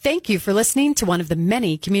Thank you for listening to one of the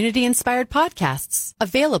many community-inspired podcasts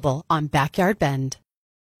available on Backyard Bend.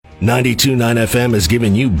 92.9 FM has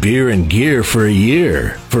given you beer and gear for a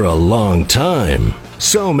year, for a long time.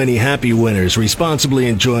 So many happy winners responsibly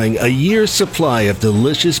enjoying a year's supply of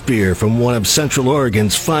delicious beer from one of Central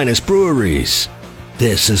Oregon's finest breweries.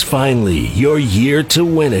 This is finally your year to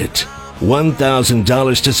win it.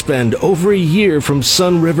 $1,000 to spend over a year from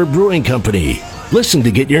Sun River Brewing Company. Listen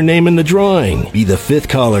to get your name in the drawing. Be the fifth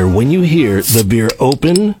caller when you hear the beer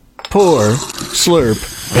open, pour,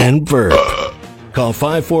 slurp, and burp. Call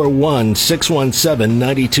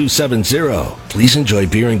 541-617-9270. Please enjoy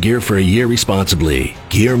beer and gear for a year responsibly.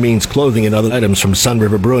 Gear means clothing and other items from Sun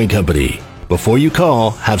River Brewing Company. Before you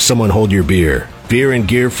call, have someone hold your beer. Beer and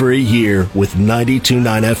gear for a year with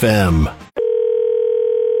 92.9 FM.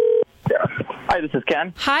 Hi, this is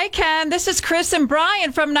Ken. Hi, Ken. This is Chris and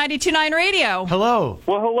Brian from 92.9 Radio. Hello.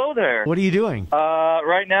 Well, hello there. What are you doing?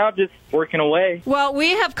 Right now, just working away. Well,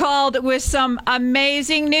 we have called with some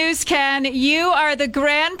amazing news, Ken. You are the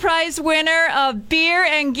grand prize winner of beer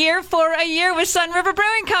and gear for a year with Sun River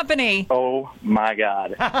Brewing Company. Oh, my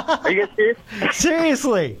God. Are you guys serious?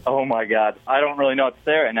 Seriously? Oh, my God. I don't really know what to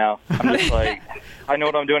say right now. I'm just like, I know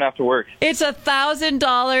what I'm doing after work. It's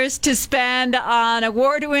 $1,000 to spend on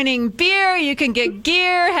award-winning beer. You can get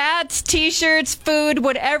gear, hats, T-shirts, food,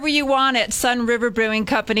 whatever you want at Sun River Brewing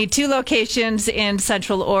Company. 2 locations in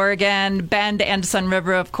Central Oregon, Bend and Sun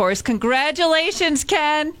River, of course. Congratulations,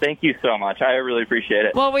 Ken. Thank you so much. I really appreciate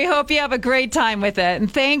it. Well, we hope you have a great time with it.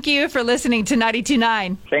 And thank you for listening to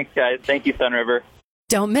 92.9. Thanks, guys. Thank you, Sun River.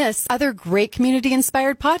 Don't miss other great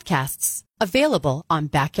community-inspired podcasts available on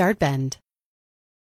Backyard Bend.